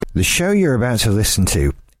The show you're about to listen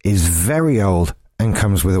to is very old and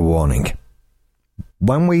comes with a warning.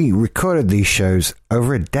 When we recorded these shows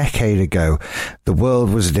over a decade ago, the world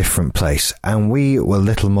was a different place and we were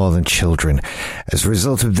little more than children. As a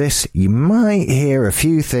result of this, you might hear a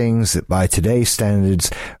few things that by today's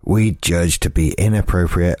standards we judge to be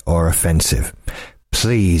inappropriate or offensive.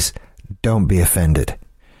 Please don't be offended.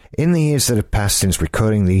 In the years that have passed since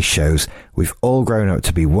recording these shows, we've all grown up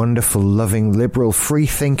to be wonderful, loving, liberal,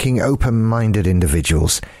 free-thinking, open-minded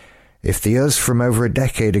individuals. If the us from over a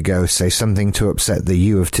decade ago say something to upset the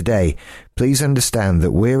you of today, please understand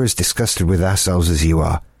that we're as disgusted with ourselves as you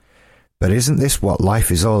are. But isn't this what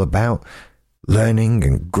life is all about? Learning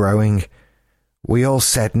and growing. We all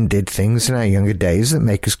said and did things in our younger days that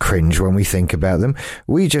make us cringe when we think about them.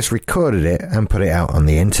 We just recorded it and put it out on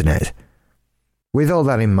the internet. With all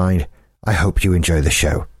that in mind, I hope you enjoy the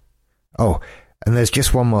show. Oh, and there's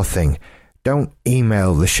just one more thing. Don't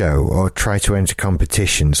email the show or try to enter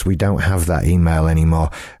competitions. We don't have that email anymore,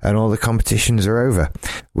 and all the competitions are over.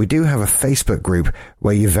 We do have a Facebook group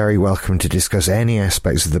where you're very welcome to discuss any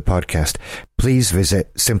aspects of the podcast. Please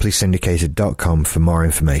visit simplysyndicated.com for more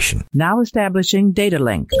information. Now establishing data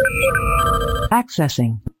link.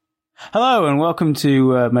 Accessing. Hello and welcome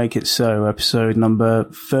to Make It So, episode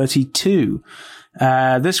number 32.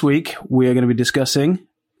 This week we are going to be discussing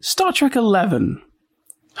Star Trek 11.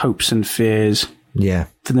 Hopes and fears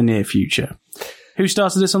for the near future. Who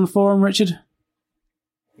started this on the forum, Richard?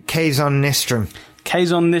 Kazon Nistrom.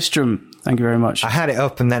 Kazon Nistrom. Thank you very much. I had it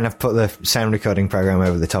up and then I've put the sound recording program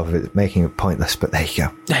over the top of it, making it pointless, but there you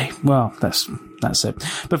go. Hey, well, that's it.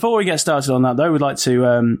 Before we get started on that, though, we'd like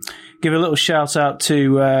to give a little shout out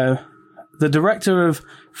to the director of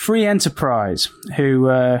Free Enterprise, who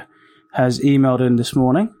has emailed in this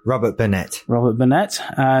morning. Robert Burnett,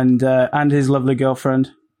 and his lovely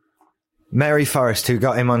girlfriend, Mary Forrest, who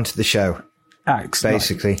got him onto the show. Excellent.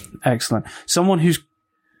 Basically. Excellent. Someone who's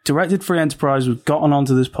directed Free Enterprise was gotten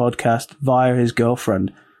onto this podcast via his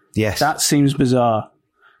girlfriend. Yes. That seems bizarre,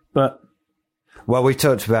 but... Well, we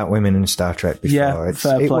talked about women in Star Trek before. Yeah,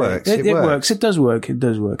 fair play. It works. It works. It does work.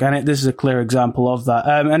 And this is a clear example of that.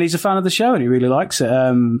 And he's a fan of the show and he really likes it.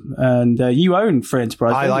 And you own Free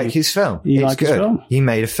Enterprise. I like his film. You it's like good. his film? He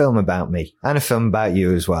made a film about me and a film about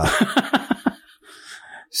you as well.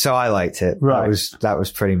 So I liked it. Right. That was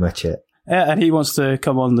pretty much it. Yeah, and he wants to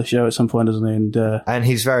come on the show at some point, doesn't he? And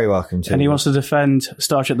he's very welcome to. And he wants to defend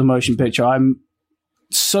Star Trek: The Motion Picture. I'm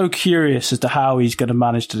so curious as to how he's going to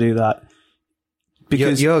manage to do that.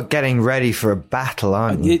 Because you're getting ready for a battle,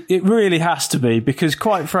 aren't you? It really has to be, because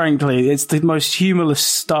quite frankly, it's the most humorless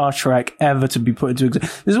Star Trek ever to be put into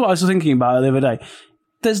existence. This is what I was thinking about the other day.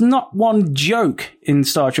 There's not one joke in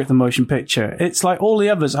Star Trek: The Motion Picture. It's like all the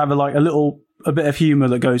others have a bit of humour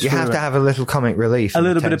that goes through. You have to have a little comic relief, a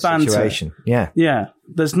little bit of banter. Situation. Yeah.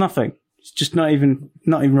 There's nothing. It's just not even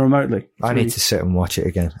remotely. I need to sit and watch it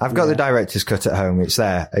again. I've got the director's cut at home. It's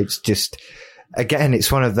there. It's just, again,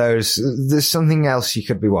 it's one of those, there's something else you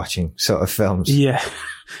could be watching sort of films. Yeah.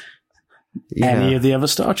 Any of the other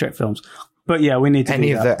Star Trek films. But yeah, we need to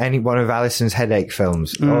any one of Alison's Headache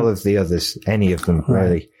films, all of the others, any of them,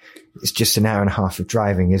 really. It's just an hour and a half of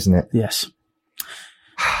driving, isn't it? Yes.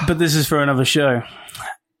 But this is for another show.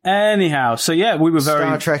 Anyhow, so yeah, we were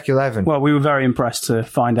Star Trek 11. Well, we were very impressed to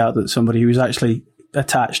find out that somebody who was actually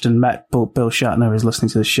attached and met Bill Shatner is listening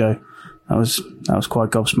to this show. That was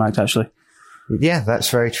quite gobsmacked, actually. Yeah,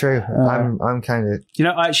 that's very true. I'm kind of... You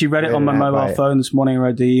know, I actually read it on my mobile phone this morning. I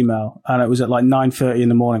read the email, and it was at like 9:30 in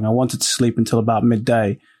the morning. I wanted to sleep until about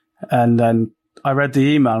midday, and then I read the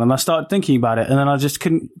email, and I started thinking about it, and then I just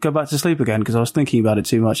couldn't go back to sleep again because I was thinking about it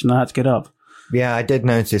too much, and I had to get up. Yeah, I did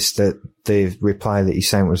notice that the reply that you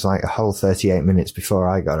sent was like a whole 38 minutes before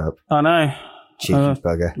I got up. I know. Cheeky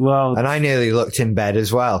bugger. Well, and I nearly looked in bed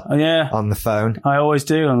as well. Yeah. On the phone. I always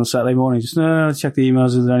do on a Saturday morning. Just check the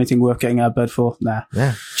emails. Is there anything worth getting out of bed for? Nah.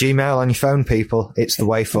 Yeah. Gmail on your phone, people. It's the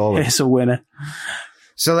way forward. It's a winner.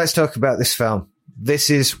 So let's talk about this film. This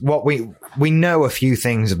is what we know a few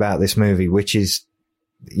things about this movie, which is,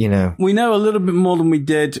 you know. We know a little bit more than we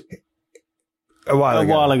did a while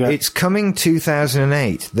ago. It's It's coming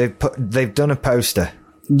 2008. They've done a poster.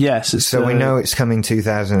 Yes. So we know it's coming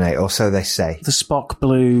 2008, or so they say. The Spock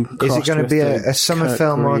blue. Is it going to be a summer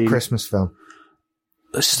film or a Christmas film?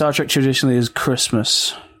 Star Trek traditionally is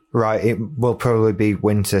Christmas. Right. It will probably be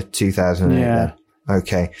winter 2008 then.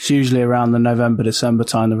 Okay. It's usually around the November, December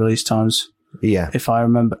time, the release times. Yeah. If I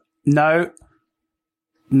remember. No.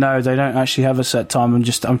 No, they don't actually have a set time.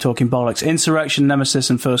 I'm talking bollocks. Insurrection, Nemesis,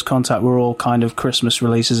 and First Contact were all kind of Christmas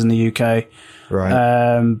releases in the UK.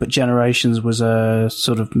 Right. But Generations was a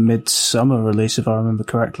sort of midsummer release, if I remember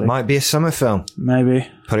correctly. Might be a summer film. Maybe.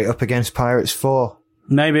 Put it up against Pirates 4.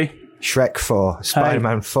 Maybe. Shrek 4.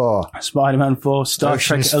 Spider-Man 4. Spider-Man 4. Star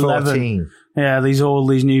Ocean's Trek 11. 14. Yeah, all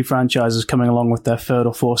these new franchises coming along with their third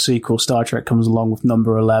or fourth sequel. Star Trek comes along with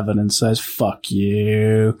number 11 and says, fuck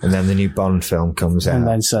you. And then the new Bond film comes out. And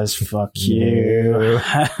then says, fuck you.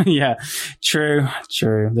 Yeah, true.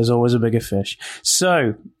 There's always a bigger fish.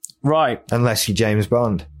 So, right. Unless you're James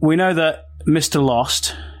Bond. We know that Mr.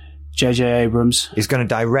 Lost, J.J. Abrams, is going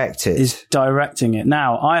to direct it. Is directing it.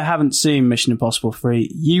 Now, I haven't seen Mission Impossible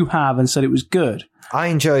 3. You have and said it was good. I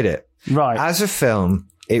enjoyed it. Right. As a film,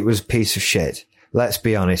 it was a piece of shit. Let's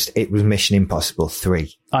be honest, it was Mission Impossible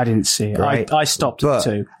 3. I didn't see it. Right? I stopped at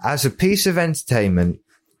 2. As a piece of entertainment,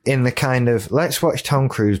 in the kind of, let's watch Tom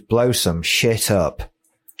Cruise blow some shit up,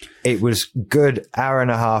 it was good hour and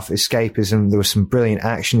a half escapism. There were some brilliant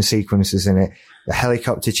action sequences in it. The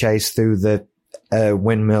helicopter chase through the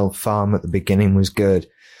windmill farm at the beginning was good.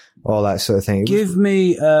 All that sort of thing. Give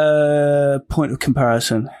me a point of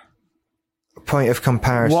comparison. Point of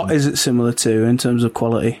comparison. What is it similar to in terms of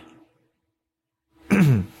quality?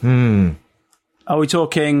 Are we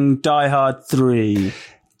talking Die Hard 3?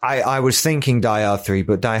 I was thinking Die Hard 3,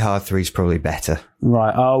 but Die Hard 3 is probably better.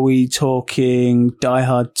 Right. Are we talking Die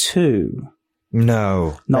Hard 2?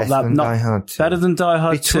 No. Not that. Not Die Hard 2. Better than Die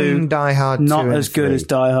Hard 2. Between Die Hard 2 not and as good 3. as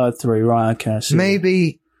Die Hard 3. Right. Okay.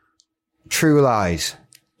 Maybe True Lies.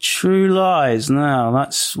 True Lies. Now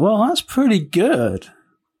that's pretty good.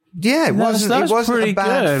 Yeah, it wasn't a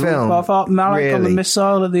bad film. I thought Malak really, on the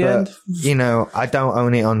missile at the end. You know, I don't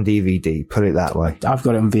own it on DVD, put it that way. I've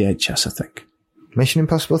got it on VHS, I think. Mission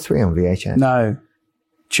Impossible 3 on VHS? No.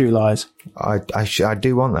 True Lies. I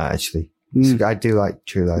do want that, actually. I do like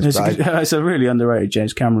True Lies. It's a really underrated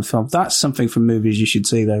James Cameron film. That's something from movies you should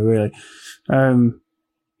see, though, really.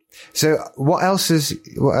 So, what else has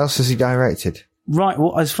he directed? Right,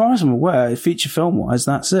 well, as far as I'm aware, feature film-wise,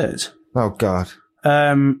 that's it. Oh, God.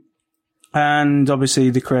 And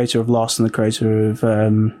obviously the creator of Lost and the creator of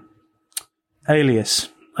Alias.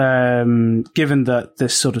 Given that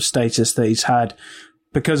this sort of status that he's had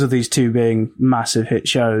because of these two being massive hit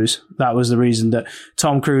shows, that was the reason that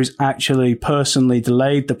Tom Cruise actually personally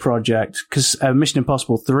delayed the project, because Mission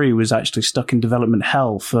Impossible 3 was actually stuck in development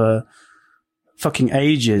hell for fucking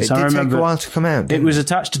ages. It did take a while to come out. It was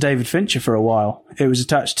attached to David Fincher for a while. It was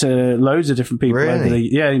attached to loads of different people.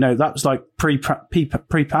 Really? Yeah, you know, that was like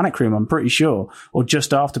pre-Panic Room, I'm pretty sure, or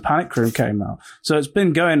just after Panic Room came out. So that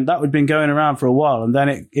had been going around for a while, and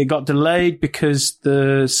then it got delayed because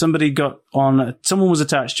someone was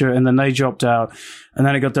attached to it, and then they dropped out, and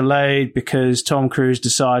then it got delayed because Tom Cruise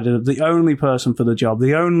decided that the only person for the job,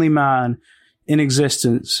 the only man in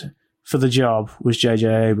existence for the job was J.J.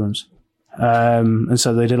 Abrams. And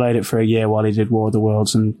so they delayed it for a year while he did War of the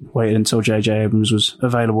Worlds and waited until J.J. Abrams was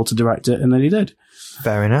available to direct it, and then he did.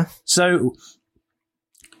 Fair enough. So,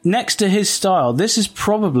 next to his style, this is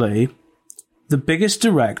probably the biggest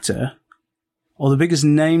director, or the biggest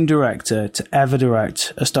name director to ever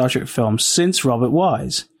direct a Star Trek film since Robert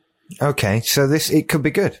Wise. Okay, so it could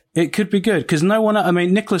be good. It could be good, because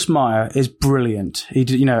Nicholas Meyer is brilliant. He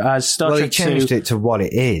did, as Star Trek 2. He changed it to what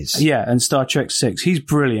it is. Yeah, and Star Trek 6. He's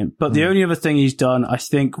brilliant. But the only other thing he's done, I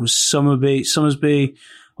think, was Summersby,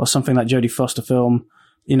 or something like Jodie Foster film.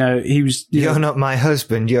 He was... You're not my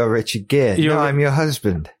husband, you're Richard Gere. No, I'm your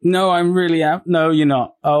husband. No, I'm really out. No, you're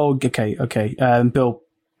not. Oh, okay. Bill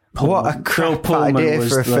Pullman. What a crap idea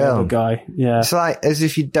for a film. Guy. Yeah. It's like as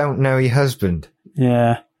if you don't know your husband.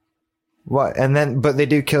 Yeah. What? But they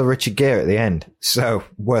do kill Richard Gere at the end, so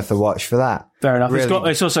worth a watch for that. Fair enough.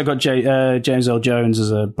 Really. It's also got James Earl Jones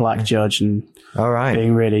as a black judge and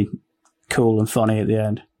being really cool and funny at the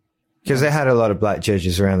end. Because they had a lot of black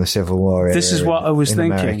judges around the Civil War. This is what I was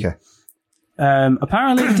thinking. America.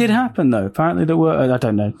 Apparently it did happen, though. Apparently there were... I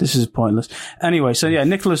don't know. This is pointless. Anyway, so yeah,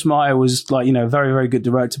 Nicholas Meyer was very, very good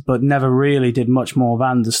director, but never really did much more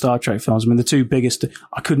than the Star Trek films. I mean, the two biggest...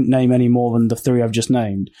 I couldn't name any more than the three I've just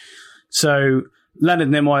named. So Leonard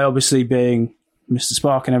Nimoy obviously being Mr.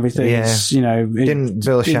 Spock and everything. Yeah. Didn't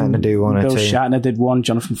Bill Shatner do one or two? Bill Shatner did one,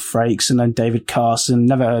 Jonathan Frakes, and then David Carson.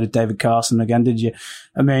 Never heard of David Carson again, did you?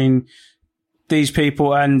 I mean, these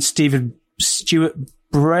people, and Stuart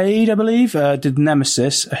Braid, I believe, did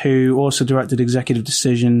Nemesis, who also directed Executive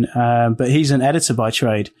Decision, but he's an editor by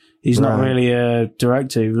trade. He's not really a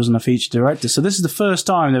director. He wasn't a feature director. So this is the first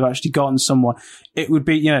time they've actually gotten someone. It would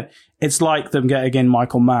be, it's like them getting in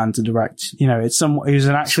Michael Mann to direct. It's someone who's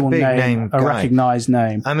an actual name, a recognized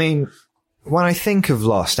name. I mean, when I think of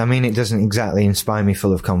Lost, it doesn't exactly inspire me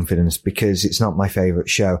full of confidence because it's not my favorite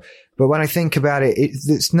show. But when I think about it,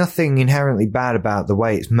 it's nothing inherently bad about the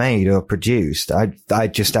way it's made or produced. I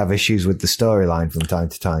just have issues with the storyline from time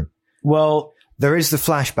to time. Well, there is the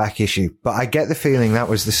flashback issue, but I get the feeling that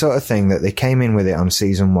was the sort of thing that they came in with it on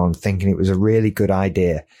season 1 thinking it was a really good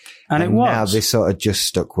idea. And it was. Now they sort of just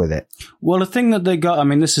stuck with it. Well, the thing that they got,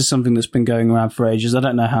 this is something that's been going around for ages. I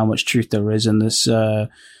don't know how much truth there is in this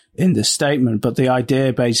statement, but the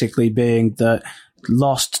idea basically being that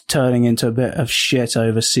Lost turning into a bit of shit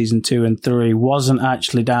over season 2 and 3 wasn't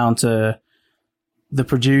actually down to the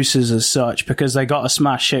producers as such, because they got a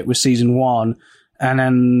smash hit with season 1. And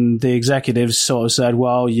then the executives sort of said,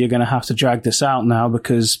 well, you're going to have to drag this out now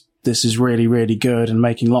because this is really, really good and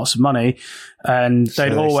making lots of money. And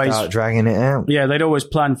they'd always start dragging it out. Yeah, they'd always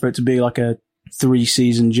planned for it to be like a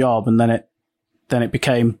 3-season job. And then it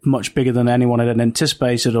became much bigger than anyone had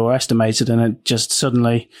anticipated or estimated. And it just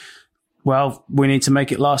suddenly, well, we need to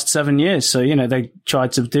make it last 7 years. So, they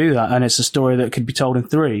tried to do that. And it's a story that could be told in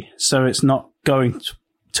 3. So it's not going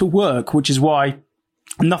to work, which is why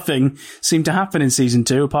nothing seemed to happen in season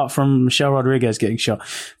 2 apart from Michelle Rodriguez getting shot.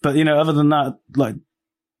 But, other than that,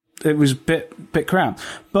 it was a bit crap.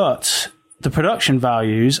 But the production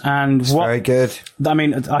values and it's very good.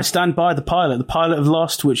 I stand by the pilot. The pilot of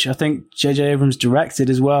Lost, which I think J.J. Abrams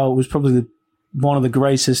directed as well, was probably one of the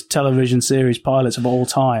greatest television series pilots of all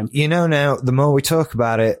time. Now, the more we talk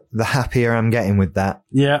about it, the happier I'm getting with that.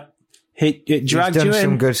 Yeah. It dragged you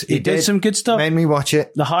in. He did some good stuff. Made me watch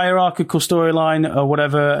it. The hierarchical storyline or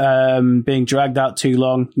whatever, being dragged out too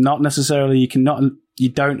long. Not necessarily, you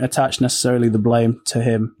don't attach necessarily the blame to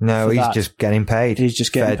him. No, he's just getting paid. He's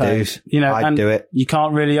just getting paid. Dues. I'd do it. You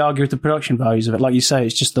can't really argue with the production values of it. Like you say,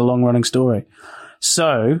 it's just the long running story.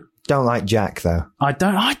 So. Don't like Jack though. I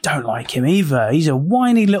don't like him either. He's a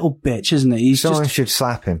whiny little bitch, isn't he? Someone should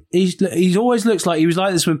slap him. He's always looks like he was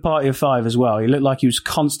like this with Party of 5 as well. He looked like he was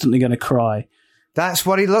constantly going to cry. That's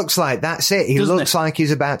what he looks like. That's it. He looks like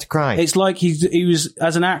he's about to cry. It's like he was,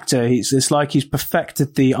 as an actor, it's like he's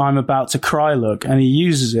perfected the I'm about to cry look, and he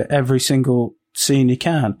uses it every single scene he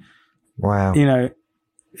can. Wow.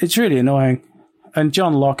 It's really annoying. And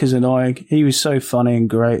John Locke is annoying. He was so funny and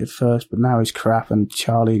great at first, but now he's crap. And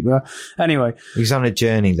Charlie, anyway. He's on a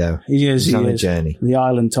journey, though. He is. He's on a journey. The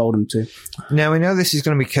island told him to. Now, we know this is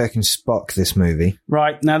going to be Kirk and Spock, this movie.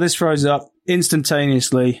 Right. Now, this throws up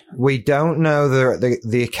instantaneously. We don't know they're at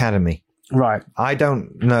the Academy. Right. I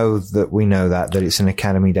don't know that we know that it's an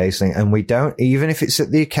Academy Days thing. And we don't, even if it's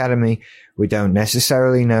at the Academy, we don't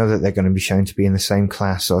necessarily know that they're going to be shown to be in the same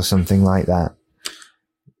class or something like that.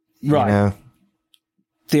 Right.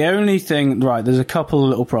 The only thing, there's a couple of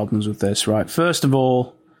little problems with this, right? First of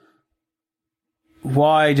all,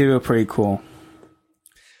 why do a prequel?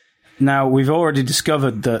 Now, we've already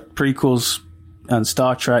discovered that prequels and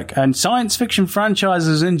Star Trek and science fiction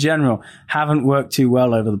franchises in general haven't worked too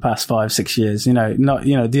well over the past 5-6 years.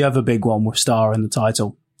 The other big one with Star in the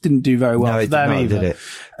title didn't do very well for them either. Did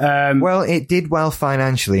it? Well, it did well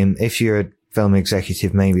financially, and if you're a film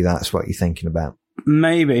executive, maybe that's what you're thinking about.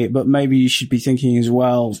 Maybe, but maybe you should be thinking as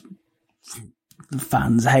well,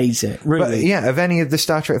 fans hate it, really. But have any of the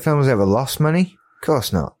Star Trek films ever lost money? Of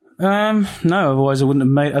course not. No, otherwise I wouldn't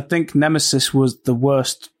have made. I think Nemesis was the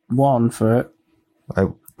worst one for it.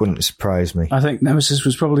 It wouldn't surprise me. I think Nemesis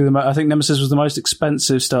was probably Nemesis was the most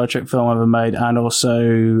expensive Star Trek film ever made, and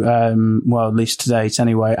also, at least to date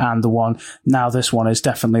anyway, and this one is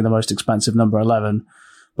definitely the most expensive, number 11.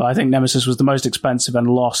 But I think Nemesis was the most expensive and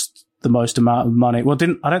lost the most amount of money. Well,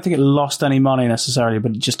 I don't think it lost any money necessarily,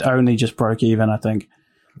 but it just broke even, I think.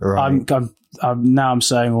 Right. Now I'm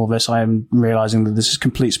saying all this, I am realizing that this is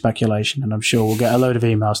complete speculation, and I'm sure we'll get a load of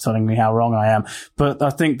emails telling me how wrong I am. But I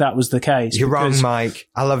think that was the case. You're wrong, Mike.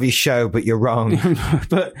 I love your show, but you're wrong.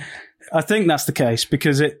 But I think that's the case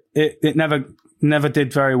because it never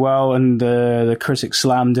did very well, and the critics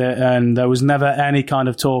slammed it, and there was never any kind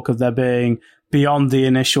of talk of there being, beyond the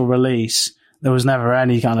initial release, there was never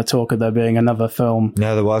any kind of talk of there being another film.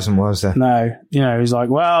 No, there wasn't, was there? No. He's like,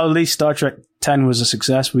 well, at least Star Trek 10 was a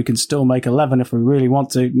success. We can still make 11 if we really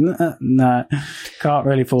want to. Nah. Can't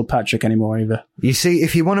really afford Patrick anymore either. You see,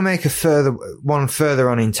 if you want to make one further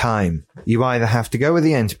on in time, you either have to go with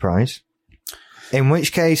the Enterprise, in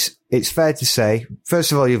which case it's fair to say,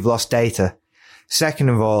 first of all, you've lost Data. Second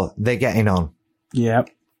of all, they're getting on. Yeah.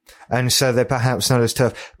 And so they're perhaps not as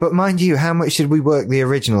tough. But mind you, how much did we work the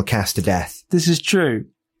original cast to death? This is true.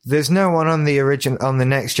 There's no one on the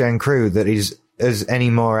next gen crew that is any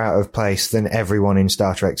more out of place than everyone in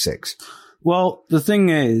Star Trek 6. Well, the thing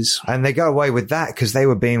is... And they got away with that because they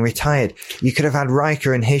were being retired. You could have had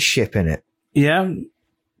Riker and his ship in it. Yeah.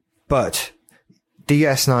 But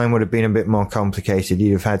DS9 would have been a bit more complicated.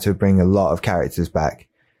 You'd have had to bring a lot of characters back.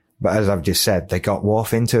 But as I've just said, they got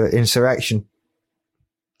Worf into Insurrection.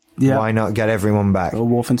 Yeah. Why not get everyone back? Or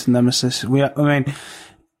Worf into Nemesis.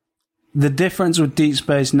 The difference with Deep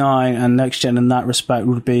Space Nine and Next Gen in that respect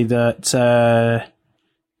would be that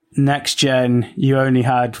Next Gen, you only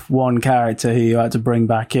had one character who you had to bring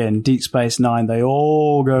back in. Deep Space Nine, they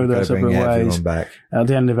all go their separate ways. Back. At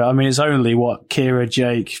the end of it, it's only Kira,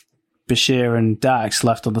 Jake, Bashir, and Dax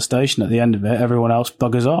left on the station at the end of it. Everyone else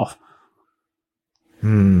buggers off.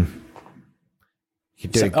 You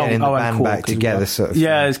do getting the band back together, sort of.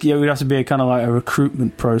 Yeah, it would have to be a kind of like a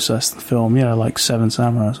recruitment process. The film, like Seven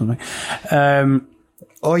Samurai or something.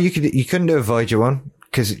 Or you couldn't do a Voyager one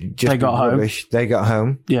because they got home. They got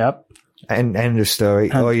home. Yeah. End of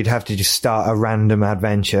story. Or you'd have to just start a random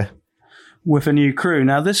adventure with a new crew.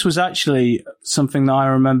 Now, this was actually something that I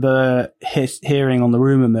remember hearing on the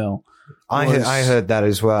rumor mill. I heard that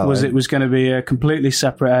as well. It was going to be a completely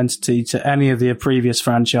separate entity to any of the previous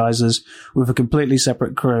franchises with a completely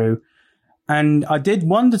separate crew. And I did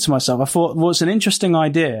wonder to myself, I thought, well, it's an interesting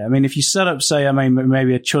idea. If you set up, say,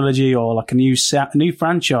 maybe a trilogy or like a new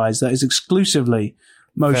franchise that is exclusively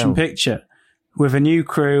motion picture with a new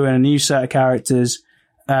crew and a new set of characters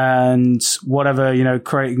and whatever,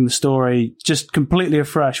 creating the story just completely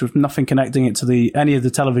afresh with nothing connecting it to any of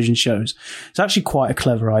the television shows. It's actually quite a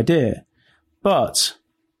clever idea. But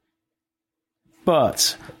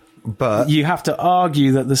you have to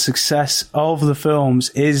argue that the success of the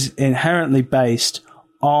films is inherently based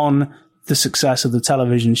on the success of the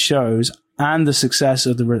television shows and the success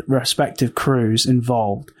of the respective crews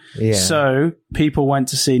involved. Yeah. So people went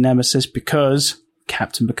to see Nemesis because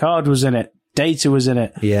Captain Picard was in it. Data was in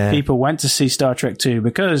it. Yeah. People went to see Star Trek 2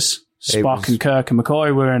 because Spock and Kirk and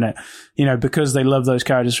McCoy were in it, because they love those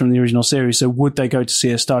characters from the original series. So would they go to see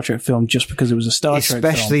a Star Trek film just because it was a Star Trek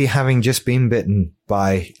film? Especially having just been bitten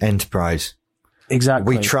by Enterprise.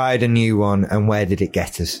 Exactly. We tried a new one, and where did it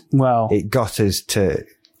get us? Well, it got us to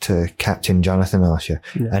Captain Jonathan Archer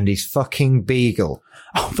and his fucking beagle.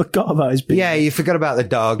 Oh, I forgot about his beagle. Yeah, you forgot about the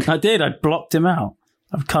dog. I did. I blocked him out.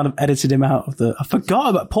 I've kind of edited him out of I forgot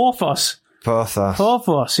about Porthos.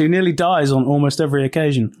 Porthos, who nearly dies on almost every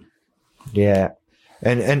occasion. Yeah.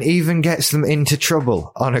 And even gets them into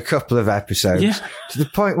trouble on a couple of episodes. Yeah. To the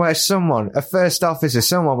point where a first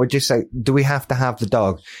officer, would just say, do we have to have the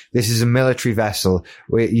dog? This is a military vessel.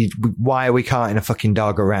 Why are we carting a fucking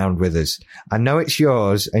dog around with us? I know it's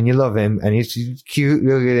yours and you love him and he's cute,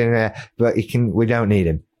 but we don't need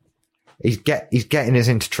him. He's getting us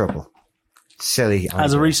into trouble. Silly idea.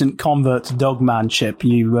 As a recent convert to dogmanship,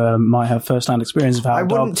 you might have first-hand experience of how I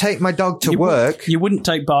wouldn't take my dog to work. You wouldn't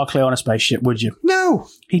take Barclay on a spaceship, would you? No.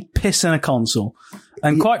 He'd piss in a console.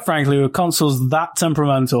 And quite frankly, with consoles that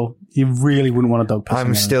temperamental, you really wouldn't want a dog pissing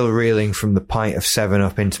I'm still reeling from the pint of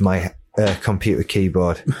 7-Up into my computer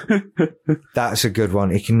keyboard. That's a good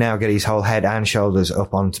one. He can now get his whole head and shoulders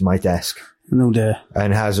up onto my desk. No dear.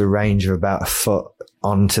 And has a range of about a foot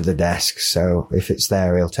onto the desk. So if it's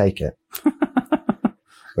there, he'll take it.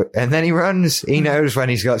 And then he runs. He knows when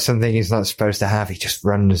he's got something he's not supposed to have. He just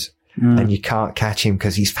runs. And you can't catch him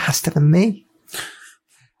because he's faster than me.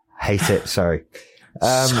 Hate it. Sorry.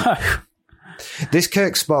 This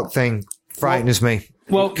Kirk Spock thing frightens me.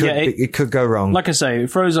 Well, it could go wrong. Like I say, it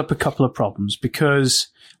throws up a couple of problems because,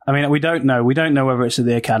 we don't know. We don't know whether it's at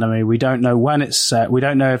the Academy. We don't know when it's set. We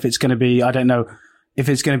don't know if it's going to be, I don't know if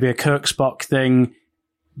it's going to be a Kirk Spock thing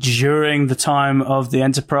during the time of the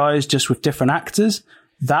Enterprise, just with different actors.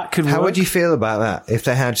 That could work. How would you feel about that if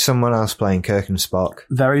they had someone else playing Kirk and Spock?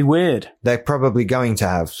 Very weird. They're probably going to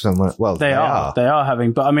have someone. Well, they are. They are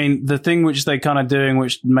having. But the thing which they kind of doing,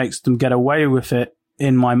 which makes them get away with it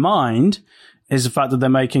in my mind, is the fact that they're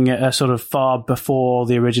making it a sort of far before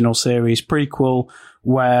the original series prequel,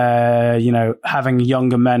 where, having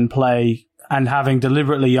younger men play and having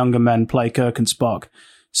deliberately younger men play Kirk and Spock.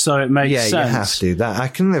 So it makes sense. Yeah, you have to. That I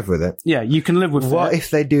can live with it. Yeah, you can live with it. What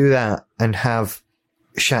if they do that and have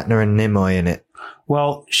Shatner and Nimoy in it?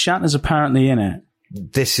 Well, Shatner's apparently in it.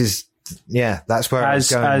 That's where I was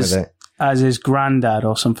going with it. As his granddad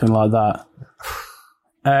or something like that.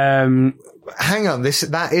 Hang on,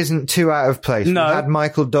 that isn't too out of place. No. We had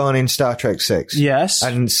Michael Dorn in Star Trek 6. Yes.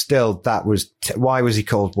 And still, that was... why was he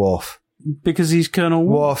called Worf? because he's Colonel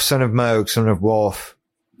Worf. Worf, son of Moog, son of Worf.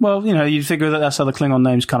 Well, you'd figure that that's how the Klingon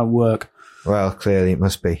names kind of work. Well, clearly it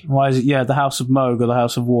must be. Why is it, the House of Moog or the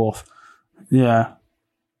House of Worf? Yeah.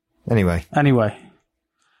 Anyway.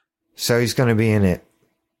 So he's going to be in it.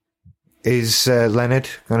 Is Leonard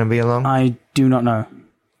going to be along? I do not know.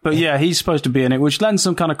 But yeah, he's supposed to be in it, which lends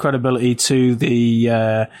some kind of credibility to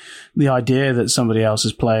the idea that somebody else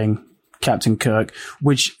is playing Captain Kirk,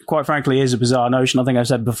 which, quite frankly, is a bizarre notion. I think I've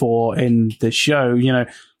said before in this show,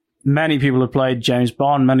 many people have played James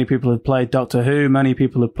Bond, many people have played Doctor Who, many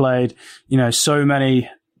people have played, so many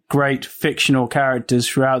great fictional characters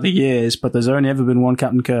throughout the years, but there's only ever been one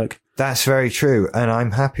Captain Kirk. That's very true, and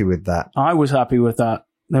I'm happy with that. I was happy with that.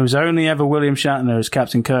 There was only ever William Shatner as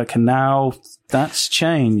Captain Kirk, and now that's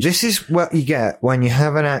changed. This is what you get when you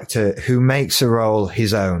have an actor who makes a role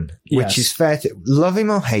his own, which is fair to love him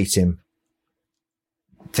or hate him,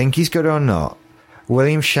 think he's good or not.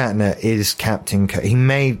 William Shatner is Captain Kirk. He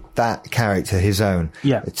made that character his own.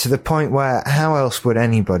 Yeah. To the point where how else would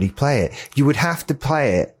anybody play it? You would have to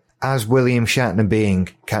play it as William Shatner being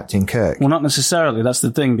Captain Kirk. Well, not necessarily. That's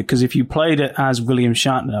the thing, because if you played it as William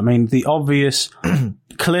Shatner, I mean, the obvious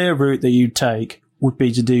clear route that you'd take would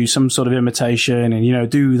be to do some sort of imitation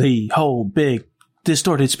and, do the whole big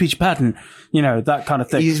distorted speech pattern, that kind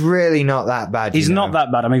of thing. He's really not that bad. He's not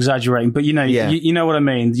that bad. I'm exaggerating, but you know what I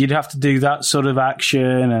mean. You'd have to do that sort of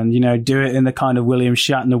action and, do it in the kind of William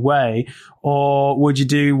Shatner way. Or would you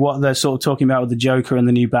do what they're sort of talking about with the Joker in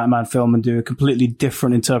the new Batman film and do a completely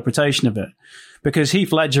different interpretation of it? Because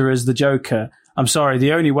Heath Ledger as the Joker, I'm sorry,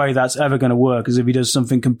 the only way that's ever going to work is if he does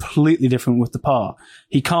something completely different with the part.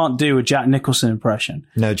 He can't do a Jack Nicholson impression.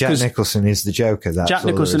 No, Jack Nicholson is the Joker. That's Jack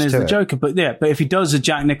Nicholson is the Joker, but if he does a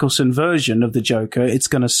Jack Nicholson version of the Joker, it's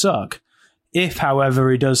going to suck. If,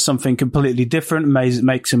 however, he does something completely different,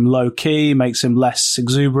 makes him low key, makes him less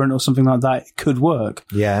exuberant or something like that, it could work.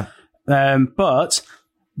 Yeah. But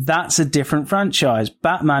that's a different franchise.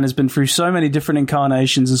 Batman has been through so many different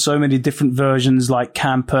incarnations and so many different versions, like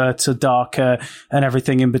camper to darker and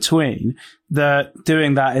everything in between, that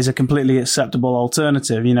doing that is a completely acceptable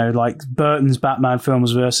alternative. Like Burton's Batman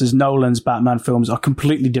films versus Nolan's Batman films are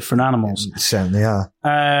completely different animals. Certainly are.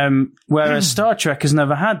 Whereas Star Trek has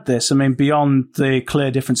never had this. I mean, beyond the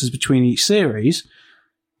clear differences between each series,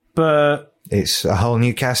 but it's a whole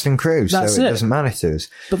new cast and crew, so it doesn't matter to us.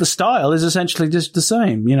 But the style is essentially just the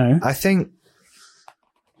same, I think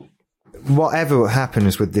whatever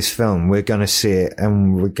happens with this film, we're going to see it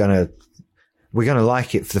and we're going to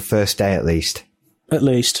like it for the first day at least. At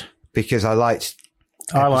least. Because I liked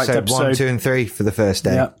episode 1, 2 and 3 for the first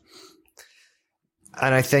day. Yep.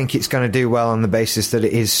 And I think it's going to do well on the basis that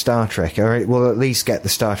it is Star Trek. Or it will at least get the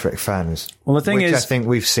Star Trek fans. Well, the thing is, I think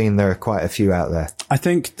we've seen there are quite a few out there. I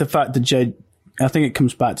think the fact that I think it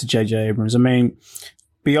comes back to J.J. Abrams. I mean,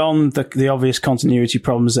 beyond the obvious continuity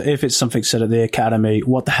problems, that if it's something said at the Academy,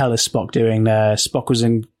 what the hell is Spock doing there? Spock was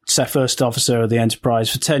in first officer of the Enterprise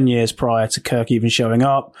for 10 years prior to Kirk even showing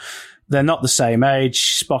up. They're not the same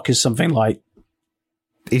age. Spock is something like...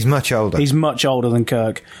 He's much older. He's much older than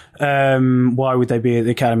Kirk. Why would they be at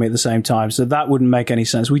the Academy at the same time? So that wouldn't make any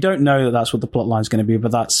sense. We don't know that that's what the plot line's going to be,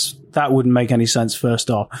 but that wouldn't make any sense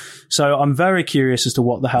first off. So I'm very curious as to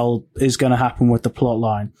what the hell is going to happen with the plot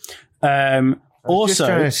line. Also, just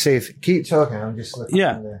trying to see if... Keep talking, I'm just looking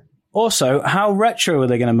there. Also, how retro are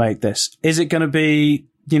they going to make this? Is it going to be...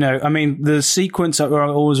 I mean, the sequence that we're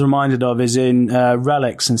always reminded of is in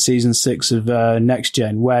Relics in season 6 of Next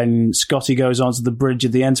Gen, when Scotty goes onto the bridge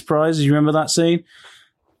of the Enterprise. Do you remember that scene?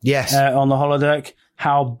 Yes. On the holodeck.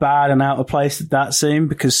 How bad and out of place did that seem?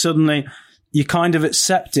 Because suddenly you kind of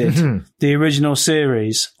accepted the original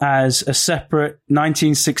series as a separate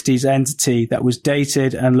 1960s entity that was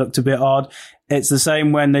dated and looked a bit odd. It's the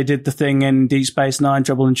same when they did the thing in Deep Space Nine,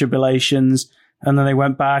 Trouble and Tribulations, and then they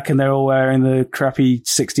went back and they're all wearing the crappy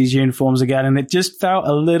 60s uniforms again. And it just felt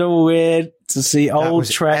a little weird to see old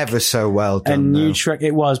Trek. Ever so well done. And new Trek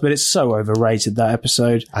it was, but it's so overrated, that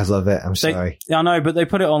episode. I love it. I'm sorry. I know, but they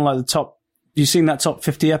put it on like the top. You've seen that top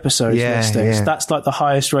 50 episodes listings. Yeah. That's like the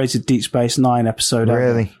highest rated Deep Space Nine episode ever.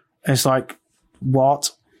 Really? It's like, what?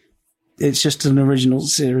 It's just an original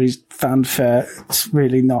series fanfare. It's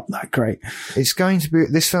really not that great. This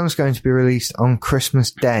film's going to be released on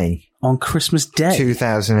Christmas Day. On Christmas Day?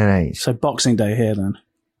 2008. So Boxing Day here then.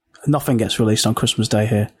 Nothing gets released on Christmas Day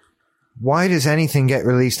here. Why does anything get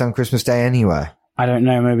released on Christmas Day anywhere? I don't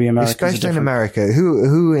know. Maybe America. Especially in America.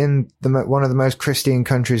 Who in one of the most Christian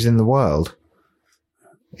countries in the world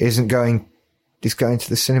is going to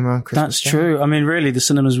the cinema on Christmas Day? That's true. I mean, really, the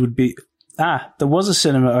cinemas would be... there was a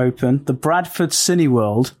cinema open, the Bradford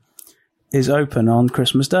Cineworld, is open on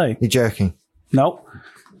Christmas Day. You're joking. Nope.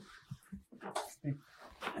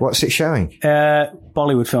 What's it showing?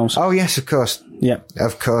 Bollywood films. Oh, yes, of course. Yep.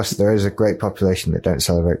 Of course, there is a great population that don't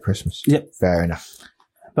celebrate Christmas. Yep. Fair enough.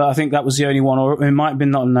 But I think that was the only one, or it might have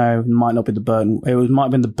been it might not be the Burton. Might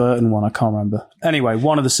have been the Burton one. I can't remember. Anyway,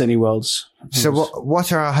 one of the Cineworlds. So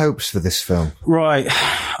what are our hopes for this film? Right.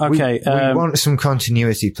 Okay. We want some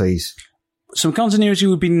continuity, please. Some continuity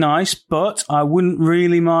would be nice, but I wouldn't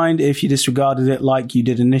really mind if you disregarded it like you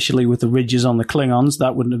did initially with the ridges on the Klingons.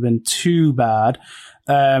 That wouldn't have been too bad.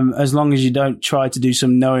 As long as you don't try to do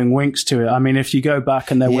some knowing winks to it. I mean, if you go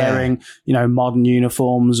back and they're wearing, modern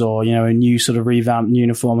uniforms or, a new sort of revamped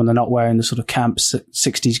uniform and they're not wearing the sort of camp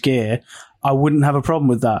 60s gear, I wouldn't have a problem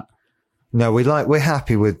with that. No, we're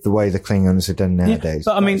happy with the way the Klingons are done nowadays.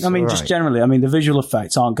 Yeah, but I mean, just generally, the visual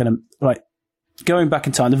effects aren't going to, going back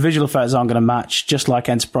in time, the visual effects aren't going to match, just like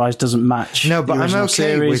Enterprise doesn't match. No, but I'm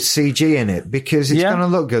okay with CG in it because it's going to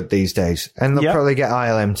look good these days. And they'll probably get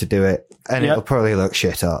ILM to do it and it'll probably look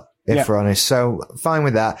shit up, if we're honest. So fine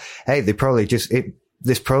with that. Hey, this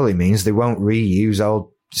probably means they won't reuse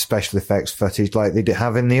old special effects footage like they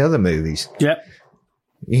have in the other movies. Yep.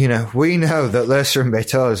 We know that Lursa and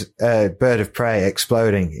Betor's Bird of Prey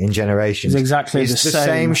exploding in Generations. It's exactly the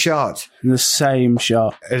same shot. The same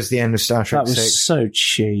shot. As the end of Star Trek 6. That was so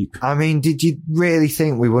cheap. I mean, did you really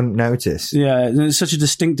think we wouldn't notice? Yeah, it's such a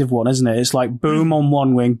distinctive one, isn't it? It's like boom on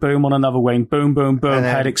one wing, boom on another wing, boom, boom, boom,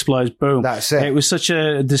 head explodes, boom. That's it. It was such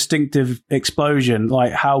a distinctive explosion.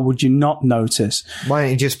 Like, how would you not notice? Why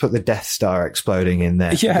don't you just put the Death Star exploding in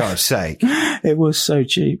there, for God's sake? It was so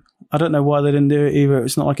cheap. I don't know why they didn't do it either.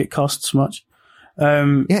 It's not like it costs much.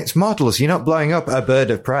 It's models. You're not blowing up a Bird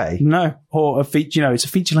of Prey. No. Or a feature, it's a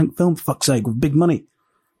feature-length film, for fuck's sake, with big money.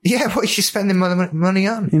 Yeah, what are you spending money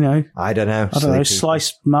on? I don't know.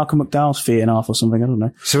 Slice Malcolm McDowell's feet in half or something. I don't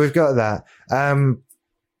know. So we've got that.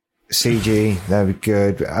 CG, that'd be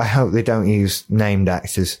good. I hope they don't use named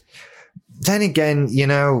actors. Then again,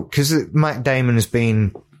 because Matt Damon has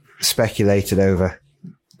been speculated over.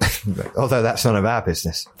 Although that's none of our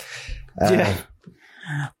business.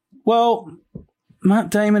 Well, Matt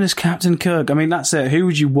Damon as Captain Kirk. I mean, that's it. Who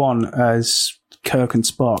would you want as Kirk and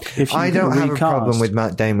Spock? If you I don't have a problem with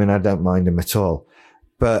Matt Damon. I don't mind him at all.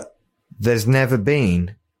 But there's never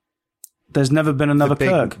been another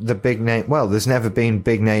Kirk. The big name. Well, there's never been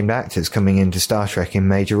big named actors coming into Star Trek in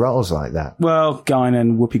major roles like that. Well,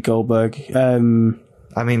 Guinan, Whoopi Goldberg.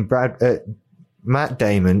 I mean, Matt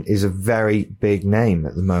Damon is a very big name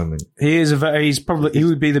at the moment. He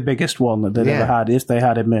would be the biggest one that they'd ever had if they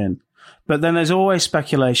had him in. But then there's always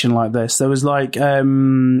speculation like this. There was like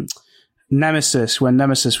Nemesis, when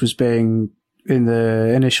Nemesis was being in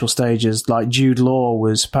the initial stages, like Jude Law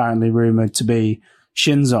was apparently rumored to be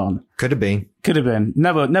Shinzon. Could have been.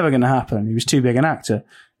 Never going to happen. He was too big an actor.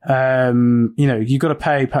 You've got to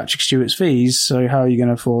pay Patrick Stewart's fees, so how are you going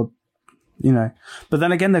to afford? But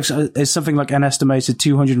then again, there's something like an estimated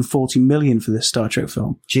 $240 million for this Star Trek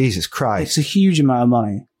film. Jesus Christ. It's a huge amount of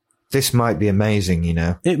money. This might be amazing,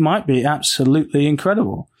 It might be absolutely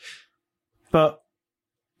incredible. But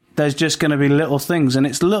there's just going to be little things, and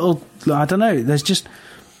it's little, I don't know, there's just...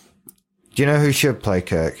 Do you know who should play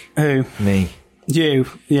Kirk? Who? Me. You,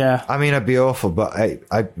 yeah. I mean, I'd be awful, but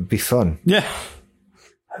I'd be fun. Yeah.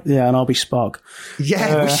 Yeah, and I'll be Spock.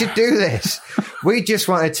 Yeah, we should do this. We just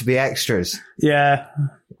wanted to be extras. Yeah.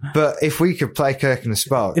 But if we could play Kirk and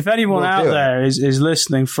Spock... If anyone out there is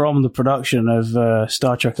listening from the production of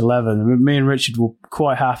Star Trek 11, me and Richard will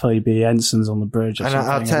quite happily be ensigns on the bridge or something.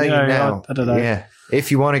 I'll tell you now. I don't know. Yeah. If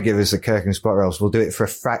you want to give us the Kirk and Spock roles, we'll do it for a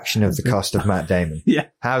fraction of the cost of Matt Damon. Yeah.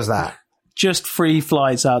 How's that? Just free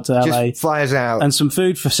flights out to LA. Just fly us out. And some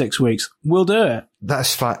food for 6 weeks. We'll do it.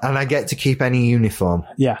 That's fine. And I get to keep any uniform.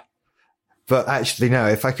 Yeah. But actually, no,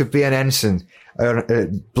 if I could be an ensign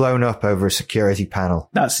blown up over a security panel.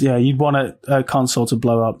 You'd want a console to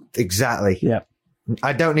blow up. Exactly. Yeah.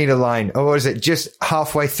 I don't need a line. Or is it just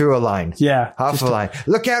halfway through a line? Yeah. Half a line.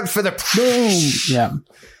 Look out for the... Boom! Yeah.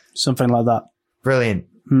 Something like that. Brilliant.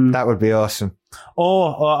 That would be awesome.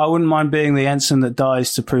 Or I wouldn't mind being the ensign that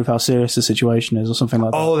dies to prove how serious the situation is or something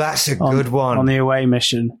like that. Oh, that's a good one. On the away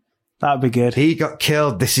mission. That'd be good. He got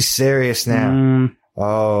killed. This is serious now.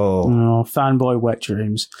 Oh, fanboy wet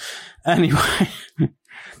dreams. Anyway,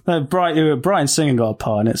 Bryan Singer got a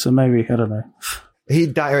part in it, so maybe, I don't know. He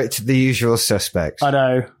directed The Usual Suspects. I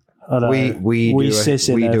know. We sit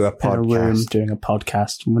in a room doing a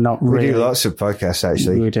podcast. We're not really. We do lots of podcasts,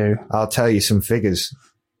 actually. We do. I'll tell you some figures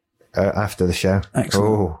after the show. Excellent.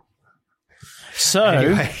 Oh.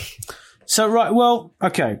 So right. Well,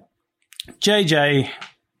 okay. JJ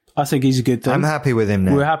I think he's a good thing. I'm happy with him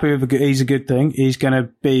now. We're happy with he's a good thing. He's going to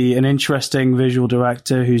be an interesting visual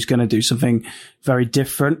director who's going to do something very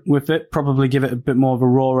different with it. Probably give it a bit more of a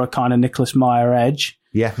rawer kind of Nicholas Meyer edge.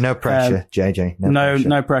 Yeah, no pressure, JJ.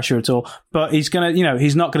 No pressure at all. But he's going to,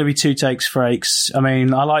 he's not going to be two takes Frakes. I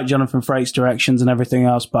mean, I like Jonathan Frakes' directions and everything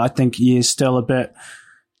else, but I think he is still a bit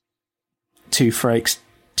two takes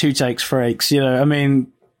Frakes. I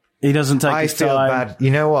mean, he doesn't take his time. I feel bad.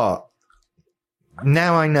 You know what?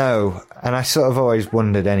 Now I know, and I sort of always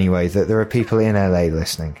wondered anyway, that there are people in LA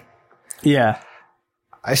listening. Yeah.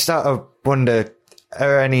 I start to wonder,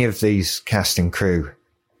 are any of these cast and crew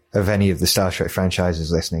of any of the Star Trek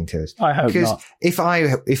franchises listening to us? I hope not.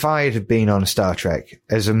 Because if I had been on Star Trek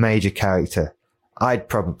as a major character, I'd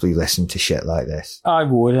probably listen to shit like this. I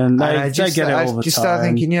would, and they get it all the time. I just start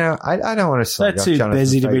thinking, I don't want to slag off Jonathan Frakes. They're too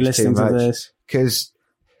busy to be listening to this. Because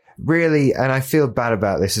really, and I feel bad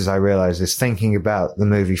about this as I realise this, thinking about the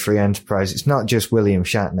movie Free Enterprise, it's not just William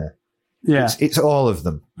Shatner. Yeah. It's all of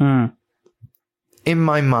them. Mm. In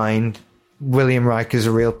my mind, William Riker's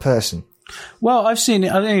a real person. Well, I think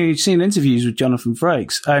you've seen interviews with Jonathan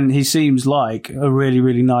Frakes, and he seems like a really,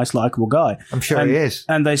 really nice, likeable guy. I'm sure he is.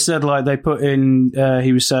 And they said, they put in,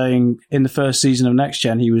 he was saying in the first season of Next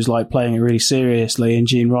Gen, he was playing it really seriously, and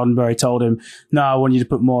Gene Roddenberry told him, no, I want you to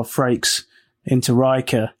put more Frakes into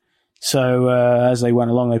Riker. So, as they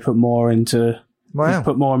went along, they put more into,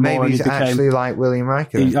 put more and more. Maybe he's actually like William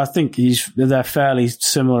Riker. I think they're fairly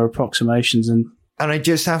similar approximations, and I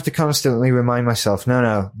just have to constantly remind myself,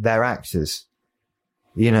 no, they're actors.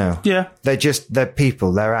 Yeah. They're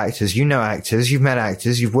people, they're actors. You know actors, you've met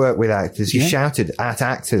actors, you've worked with actors, you've shouted at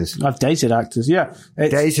actors. I've dated actors, yeah.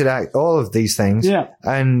 All of these things. Yeah.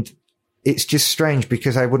 And it's just strange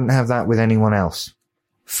because I wouldn't have that with anyone else.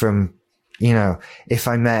 From, if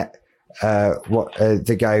I met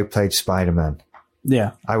the guy who played Spider-Man.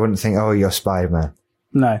 Yeah. I wouldn't think, oh, you're Spider-Man.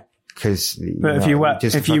 No. But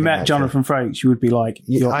if you met Jonathan Frakes, you would be like,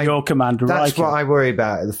 you're Commander Riker. That's what I worry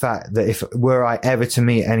about, the fact that were I ever to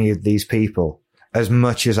meet any of these people, as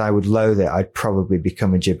much as I would loathe it, I'd probably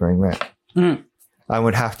become a gibbering wreck. Mm. I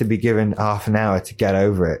would have to be given half an hour to get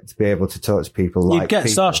over it, to be able to talk to people You'd get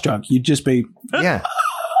starstruck. You'd just be... Yeah.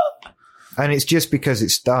 And it's just because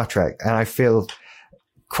it's Star Trek, and I feel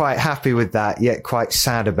quite happy with that, yet quite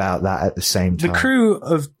sad about that at the same time. The crew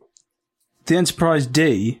of the Enterprise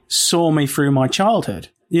D saw me through my childhood,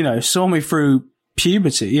 saw me through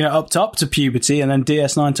puberty, up to puberty, and then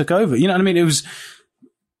DS9 took over. You know what I mean? It was,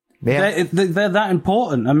 they're that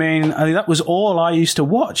important. I mean, that was all I used to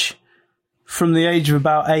watch from the age of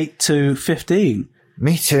about 8 to 15.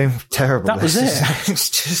 Me too. Terrible. That was it. It's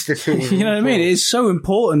just you know what I mean? It's so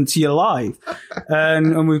important to your life.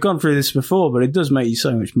 And we've gone through this before, but it does make you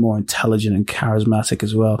so much more intelligent and charismatic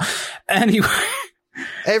as well. Anyway.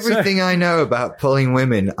 Everything I know about pulling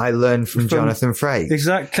women, I learned from Jonathan Frakes.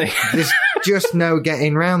 Exactly. There's just no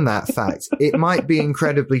getting around that fact. It might be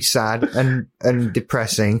incredibly sad and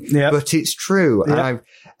depressing, but it's true. Yep.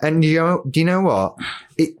 And do you know what?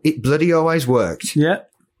 It bloody always worked. Yeah.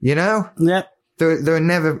 Yeah. There are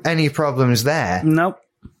never any problems there. Nope.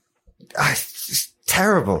 It's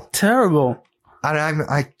terrible. Terrible.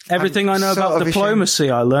 And everything I know about diplomacy,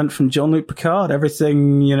 I learned from Jean-Luc Picard.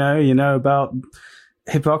 Everything, you know about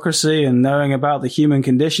hypocrisy and knowing about the human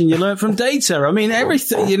condition, you learn from Data. I mean,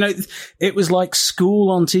 everything, it was like school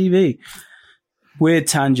on TV. Weird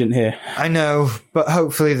tangent here. I know, but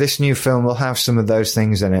hopefully this new film will have some of those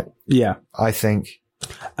things in it. Yeah. I think.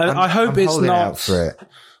 I hope it's not. Out for it.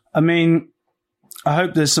 I mean, I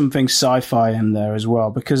hope there's something sci-fi in there as well,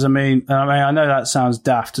 because I know that sounds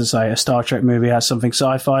daft to say a Star Trek movie has something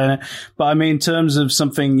sci-fi in it, but I mean, in terms of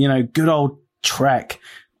something, good old Trek,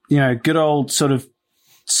 good old sort of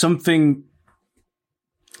something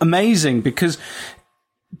amazing, because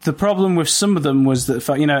the problem with some of them was that,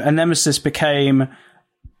 a Nemesis became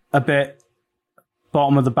a bit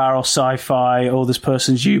bottom of the barrel sci-fi, this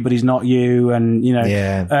person's you, but he's not you, and,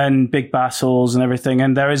 and big battles and everything.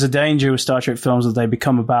 And there is a danger with Star Trek films that they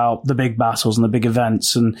become about the big battles and the big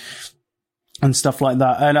events and stuff like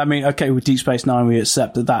that. And I mean, okay, with Deep Space Nine, we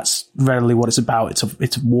accept that that's rarely what it's about.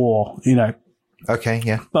 It's war, Okay,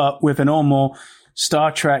 yeah. But with a normal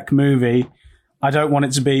Star Trek movie, I don't want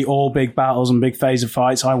it to be all big battles and big phaser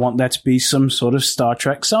fights. I want there to be some sort of Star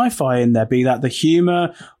Trek sci-fi in there, be that the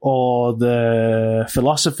humor or the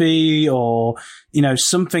philosophy or,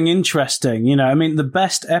 something interesting. I mean, the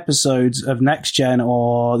best episodes of Next Gen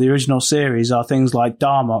or the original series are things like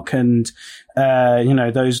Darmok and,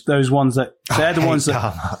 those ones that they're the ones that,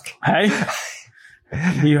 Darmok. Hey?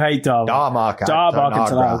 You hate Darmok. Darmok and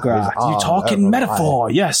Talograph. You talk in metaphor.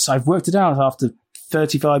 Yes, I've worked it out after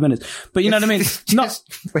 35 minutes. But you know what I mean? It's not,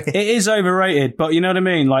 it is overrated, but you know what I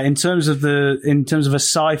mean? Like in terms of a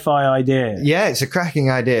sci-fi idea. Yeah, it's a cracking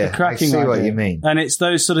idea. I see what you mean. And it's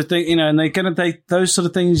those sort of things, you know, and those sort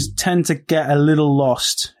of things tend to get a little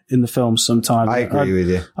lost in the film sometimes. I agree with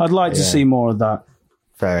you. I'd like to see more of that.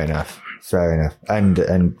 Fair enough.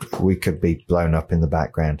 And we could be blown up in the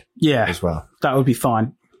background. Yeah. As well. That would be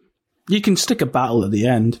fine. You can stick a battle at the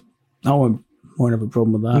end. I won't have a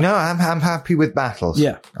problem with that. No, I'm happy with battles.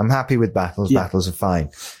 Yeah. I'm happy with battles. Yeah. Battles are fine.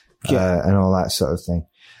 Yeah. And all that sort of thing.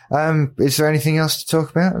 Is there anything else to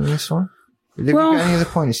talk about in this one? Have you got any other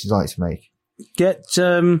points you'd like to make? Get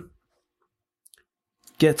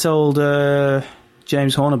old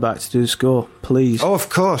James Horner back to do the score, please. Oh, of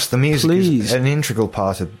course. The music is an integral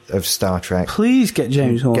part of Star Trek. Please get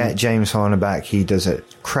James Horner. Get James Horner back. He does a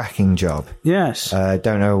cracking job. Yes.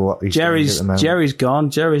 Don't know what he's doing at the moment. Jerry's gone.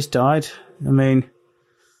 Jerry's died. I mean,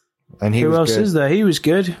 and who else is there? He was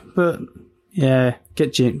good, but yeah,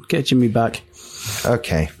 get Jimmy back.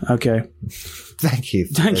 Okay. Thank you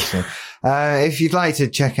for listening. If you'd like to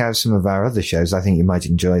check out some of our other shows, I think you might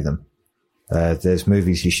enjoy them. There's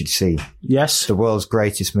movies you should see. Yes. The world's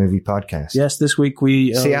greatest movie podcast. Yes, this week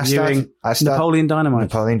we are reviewing Napoleon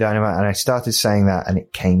Dynamite. And I started saying that and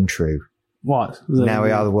it came true. What? Now we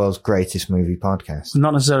are the world's greatest movie podcast.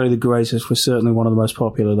 Not necessarily the greatest. We're certainly one of the most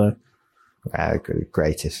popular, though.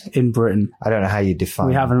 Greatest. In Britain. I don't know how you define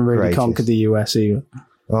We haven't really greatest. conquered the US either.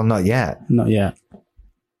 Well, not yet. Not yet.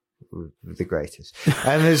 The greatest.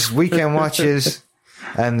 And there's Weekend Watchers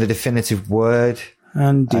and The Definitive Word.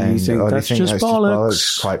 And do you think that's just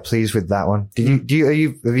bollocks? Quite pleased with that one. Have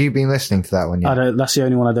you been listening to that one yet? That's the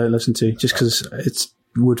only one I don't listen to, just because it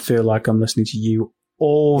would feel like I'm listening to you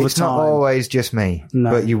all the time. It's not always just me,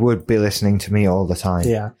 but you would be listening to me all the time.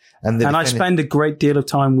 Yeah. And I spend a great deal of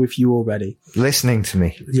time with you already. Listening to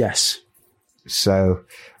me. Yes. So,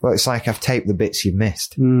 it's like I've taped the bits you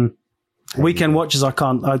missed. Weekend Watchers, I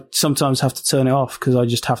sometimes have to turn it off because I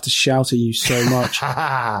just have to shout at you so much.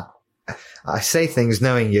 I say things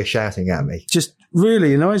knowing you're shouting at me. Just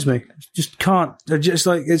really annoys me. Just can't. It's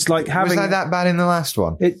like having. Was I that bad in the last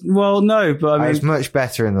one? Well, no, but I was much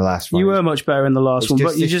better in the last one. You were much better in the last one,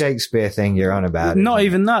 but you just Shakespeare thing you're on about. Not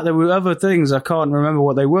even that. There were other things I can't remember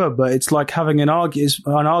what they were, but it's like having an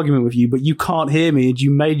argument with you, but you can't hear me, and you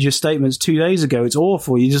made your statements 2 days ago. It's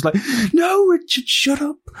awful. You're just like, no, Richard, shut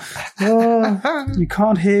up. You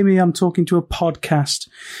can't hear me. I'm talking to a podcast.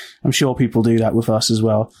 I'm sure people do that with us as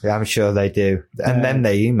well. Yeah, I'm sure they do. And then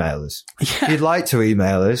they email us. Yeah. If you'd like to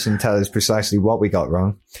email us and tell us precisely what we got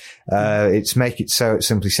wrong, it's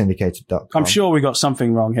makeitso@simplysyndicated.com. I'm sure we got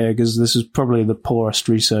something wrong here because this is probably the poorest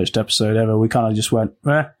researched episode ever. We kind of just went,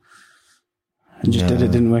 and just did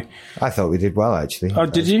it, didn't we? I thought we did well, actually. Oh,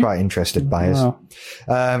 did you? Quite interested by us.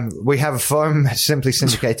 We have a forum,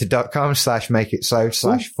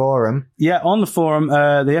 simplysyndicated.com/makeitso/forum. Yeah, on the forum,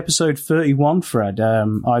 the episode 31 thread.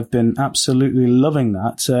 I've been absolutely loving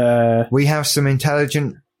that. We have some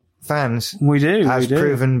intelligent fans. We do. As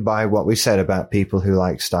proven by what we said about people who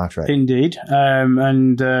like Star Trek. Indeed.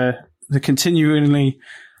 And the continually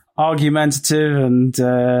argumentative and...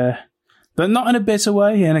 but not in a bitter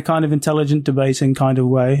way, in a kind of intelligent debating kind of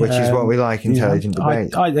way. Which is what we like, intelligent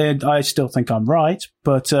debate. I still think I'm right,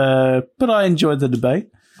 but I enjoyed the debate.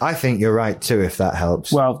 I think you're right too, if that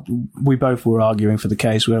helps. Well, we both were arguing for the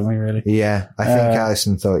case, weren't we, really? Yeah, I think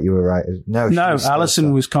Alison thought you were right. No,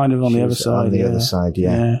 Alison was kind of on the other side. On the other side,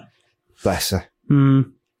 yeah. Bless her.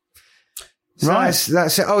 So right.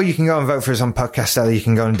 That's it. Oh, you can go and vote for us on Podcast Alley. You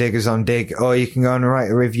can go and dig us on Dig, or you can go and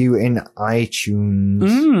write a review in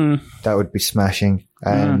iTunes. That would be smashing.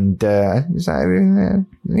 And is that everything?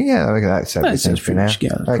 Yeah, that's everything for now.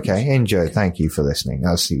 Okay, enjoy. Thank you for listening.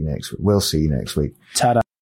 We'll see you next week. Ta-da.